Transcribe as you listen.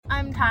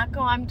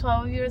Taco. I'm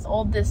 12 years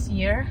old this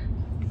year.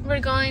 We're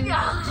going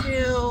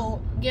to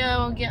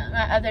go get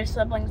my other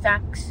siblings'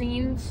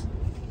 vaccines.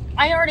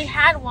 I already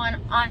had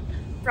one on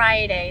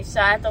Friday,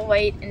 so I have to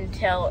wait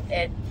until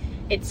it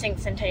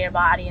sinks into your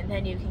body, and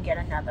then you can get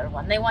another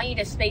one. They want you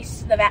to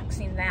space the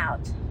vaccines out.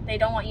 They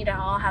don't want you to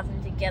all have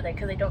them together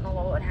because they don't know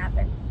what would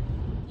happen.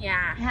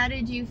 Yeah. How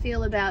did you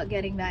feel about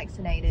getting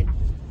vaccinated?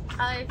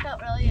 I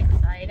felt really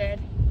excited.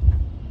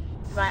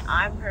 My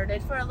arm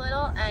hurted for a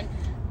little, and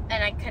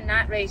I could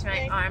not raise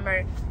my arm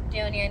or do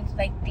any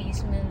like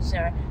these moves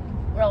or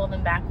roll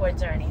them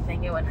backwards or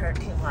anything. It would hurt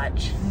too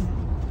much.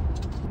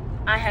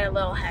 I had a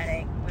little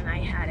headache when I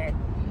had it.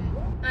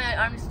 My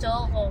arm's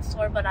still a little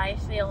sore, but I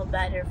feel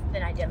better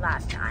than I did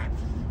last time.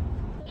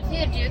 If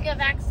you do get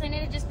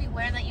vaccinated, just be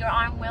aware that your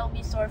arm will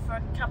be sore for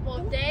a couple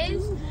of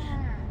days,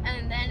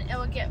 and then it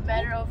will get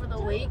better over the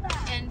week.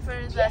 And for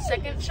the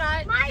second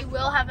shot, you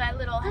will have that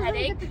little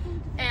headache,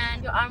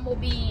 and your arm will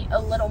be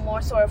a little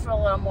more sore for a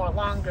little more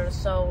longer.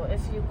 So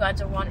if you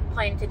guys are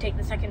planning to take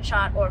the second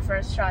shot or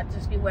first shot,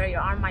 just be aware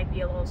your arm might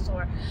be a little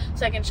sore.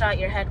 Second shot,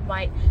 your head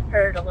might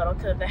hurt a little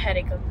because of the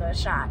headache of the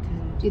shot.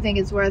 Do you think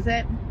it's worth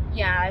it?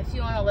 Yeah, if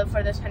you want to live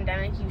for this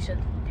pandemic, you should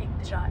take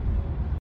the shot.